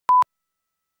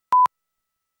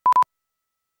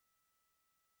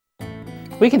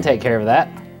We can take care of that.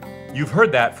 You've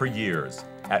heard that for years.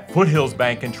 At Foothills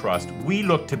Bank Trust, we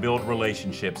look to build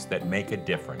relationships that make a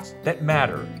difference, that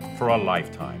matter for a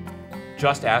lifetime.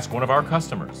 Just ask one of our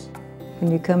customers.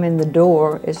 When you come in the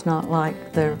door, it's not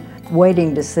like they're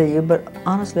waiting to see you, but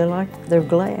honestly, like they're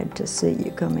glad to see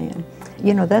you come in.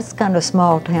 You know, that's kind of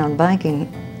small town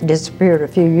banking disappeared a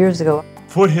few years ago.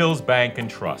 Foothills Bank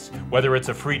Trust. Whether it's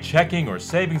a free checking or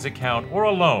savings account or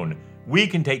a loan, we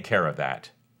can take care of that.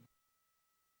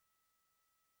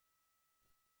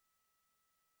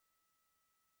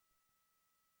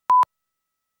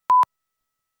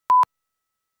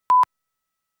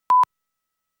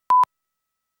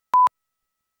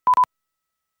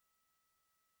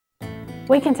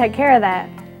 We can take care of that.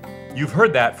 You've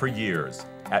heard that for years.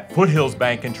 At Foothills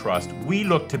Bank Trust, we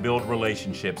look to build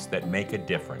relationships that make a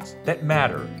difference, that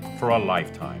matter for a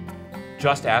lifetime.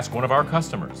 Just ask one of our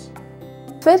customers.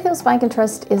 Foothills Bank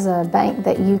Trust is a bank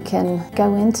that you can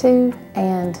go into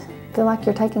and feel like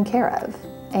you're taken care of,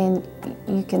 and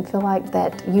you can feel like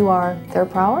that you are their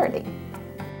priority.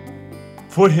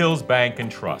 Foothills Bank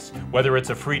Trust. Whether it's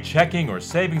a free checking or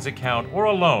savings account or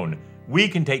a loan, we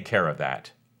can take care of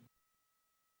that.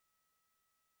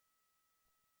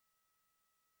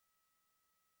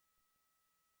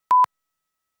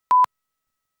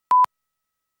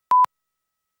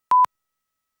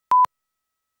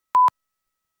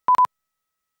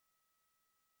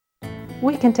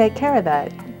 We can take care of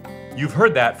that. You've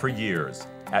heard that for years.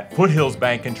 At Foothills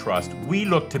Bank Trust, we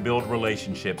look to build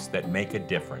relationships that make a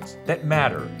difference, that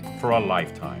matter for a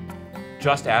lifetime.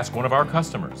 Just ask one of our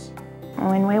customers.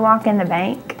 When we walk in the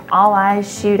bank, all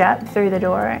eyes shoot up through the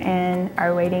door and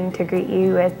are waiting to greet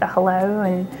you with a hello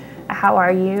and a how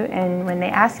are you, and when they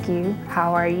ask you,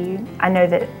 how are you, I know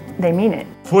that they mean it.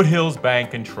 Foothills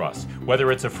Bank Trust.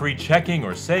 Whether it's a free checking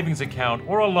or savings account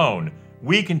or a loan,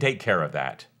 we can take care of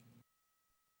that.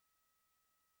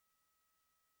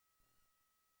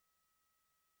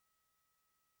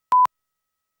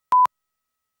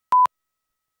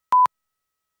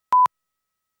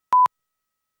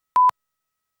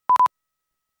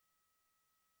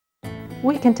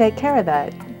 We can take care of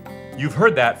that. You've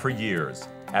heard that for years.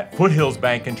 At Foothills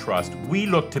Bank Trust, we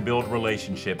look to build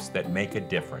relationships that make a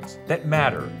difference, that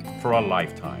matter for a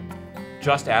lifetime.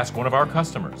 Just ask one of our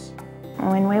customers.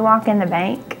 When we walk in the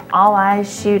bank, all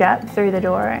eyes shoot up through the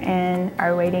door and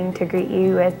are waiting to greet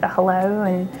you with a hello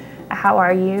and a how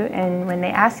are you, and when they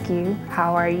ask you,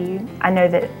 how are you, I know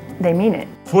that they mean it.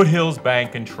 Foothills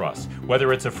Bank Trust.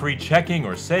 Whether it's a free checking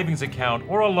or savings account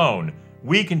or a loan,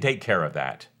 we can take care of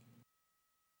that.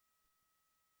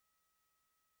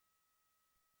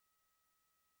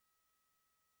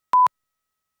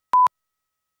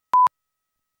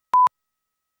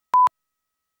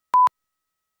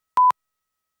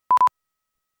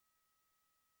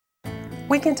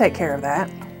 We can take care of that.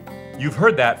 You've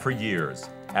heard that for years.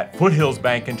 At Foothills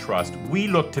Bank Trust, we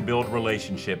look to build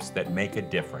relationships that make a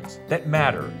difference, that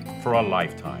matter for a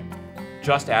lifetime.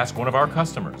 Just ask one of our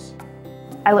customers.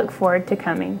 I look forward to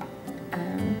coming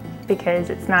because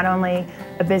it's not only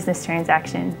a business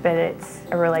transaction, but it's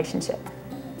a relationship.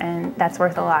 And that's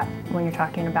worth a lot when you're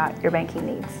talking about your banking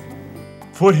needs.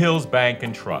 Foothills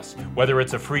Bank Trust. Whether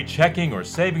it's a free checking or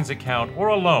savings account or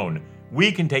a loan,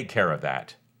 we can take care of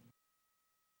that.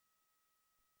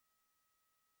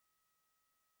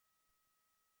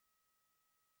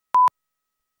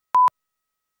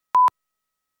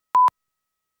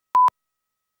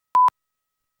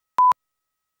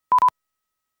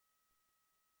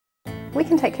 We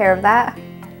can take care of that.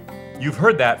 You've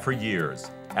heard that for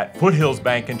years. At Foothills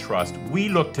Bank Trust, we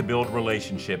look to build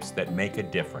relationships that make a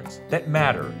difference, that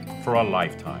matter for a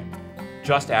lifetime.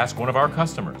 Just ask one of our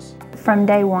customers. From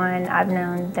day one, I've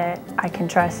known that I can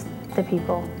trust the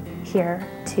people here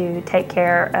to take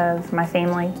care of my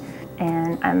family,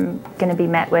 and I'm going to be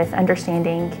met with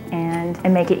understanding and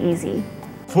make it easy.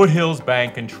 Foothills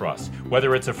Bank Trust.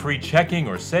 Whether it's a free checking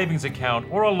or savings account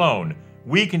or a loan,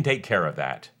 we can take care of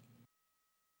that.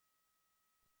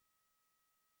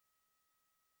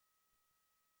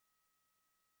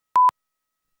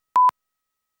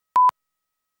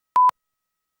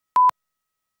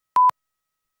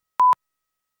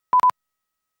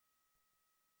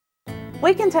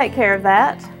 We can take care of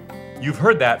that. You've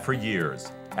heard that for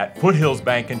years. At Foothills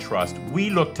Bank Trust,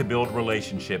 we look to build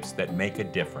relationships that make a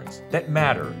difference, that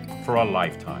matter for a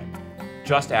lifetime.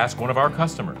 Just ask one of our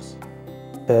customers.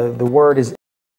 The word is